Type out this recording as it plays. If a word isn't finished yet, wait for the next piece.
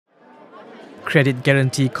Credit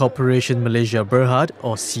Guarantee Corporation Malaysia Berhad,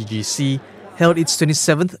 or CGC, held its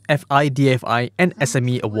 27th FI DFI and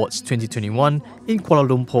SME Awards 2021 in Kuala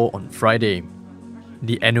Lumpur on Friday.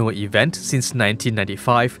 The annual event, since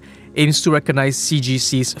 1995, aims to recognize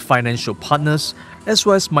CGC's financial partners as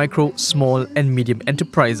well as micro, small and medium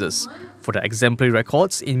enterprises for their exemplary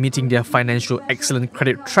records in meeting their financial excellent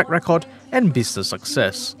credit track record and business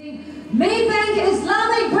success. Maybank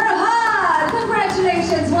Islamic Berhad!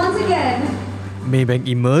 Congratulations once again! Maybank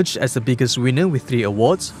emerged as the biggest winner with 3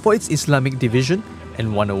 awards for its Islamic division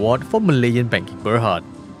and 1 award for Malayan Banking Berhad.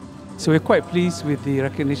 So we're quite pleased with the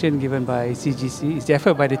recognition given by CGC. It's the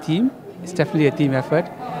effort by the team. It's definitely a team effort.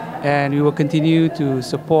 And we will continue to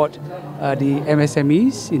support the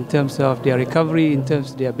MSMEs in terms of their recovery, in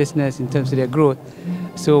terms of their business, in terms of their growth.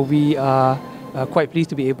 So we are quite pleased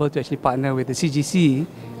to be able to actually partner with the CGC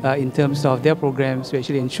in terms of their programs to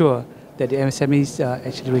actually ensure that the MSMEs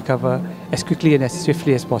actually recover as quickly and as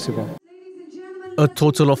swiftly as possible. A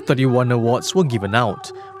total of 31 awards were given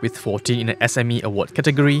out, with 14 in the SME award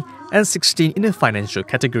category and 16 in the financial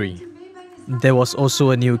category. There was also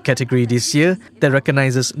a new category this year that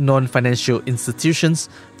recognizes non-financial institutions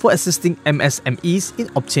for assisting MSMEs in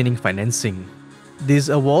obtaining financing. This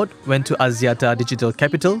award went to Axiata Digital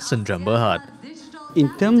Capital Sdn Berhad.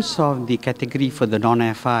 In terms of the category for the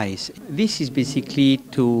non-FIs, this is basically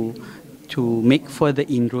to make further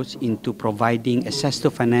inroads into providing access to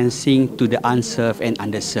financing to the unserved and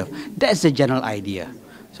underserved. That's the general idea.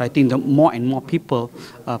 So I think the more and more people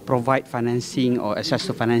provide financing or access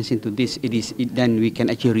to financing to this, then we can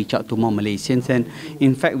actually reach out to more Malaysians. And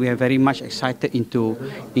in fact, we are very much excited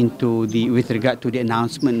with regard to the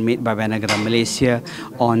announcement made by Bank Negara Malaysia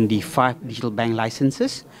on the 5 digital bank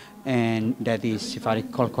licenses, and that is, if I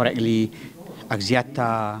recall correctly,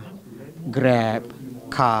 Axiata, Grab,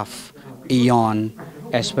 CAF, Aeon,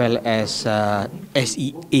 as well as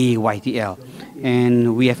SEA YTL.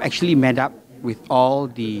 And we have actually met up with all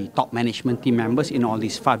the top management team members in all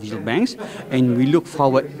these 5 digital banks, and we look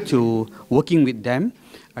forward to working with them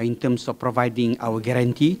in terms of providing our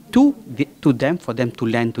guarantee to them for them to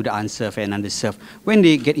lend to the unserved and underserved when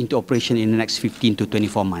they get into operation in the next 15 to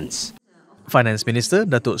 24 months. Finance Minister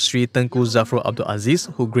Datuk Sri Tengku Zafrul Abdul Aziz,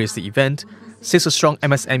 who graced the event, says a strong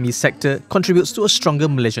MSME sector contributes to a stronger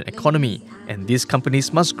Malaysian economy, and these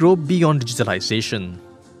companies must grow beyond digitalization.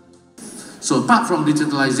 So apart from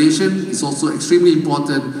digitalization, it's also extremely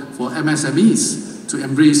important for MSMEs to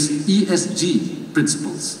embrace ESG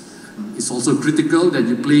principles. It's also critical that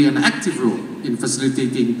you play an active role in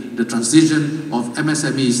facilitating the transition of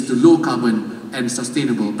MSMEs to low carbon and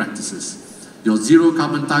sustainable practices. Your zero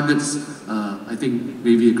carbon targets, I think,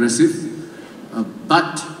 may be aggressive,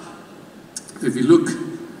 but if you look,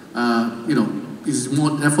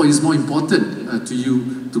 therefore it's more important to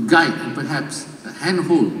you to guide and perhaps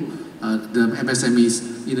handhold the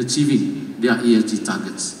MSMEs in achieving their ESG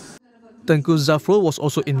targets. Tengku Zafrul was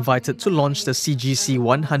also invited to launch the CGC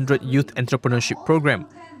 100 Youth Entrepreneurship Program,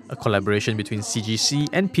 a collaboration between CGC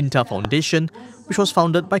and Pinta Foundation, which was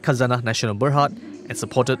founded by Khazanah Nasional Berhad and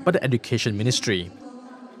supported by the Education Ministry.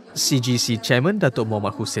 CGC Chairman Datuk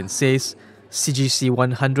Muhammad Hussein says, CGC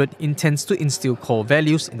 100 intends to instill core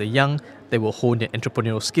values in the young that will hone their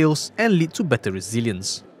entrepreneurial skills and lead to better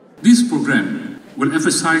resilience. This program will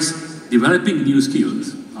emphasize developing new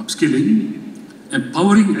skills, upskilling,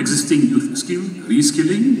 empowering existing youth skills,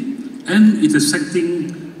 reskilling, and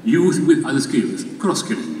intersecting youth with other skills,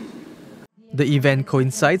 cross-skilling. The event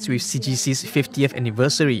coincides with CGC's 50th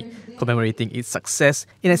anniversary, commemorating its success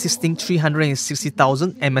in assisting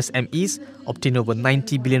 360,000 MSMEs obtain over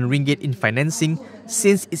 90 billion ringgit in financing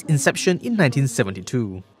since its inception in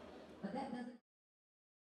 1972.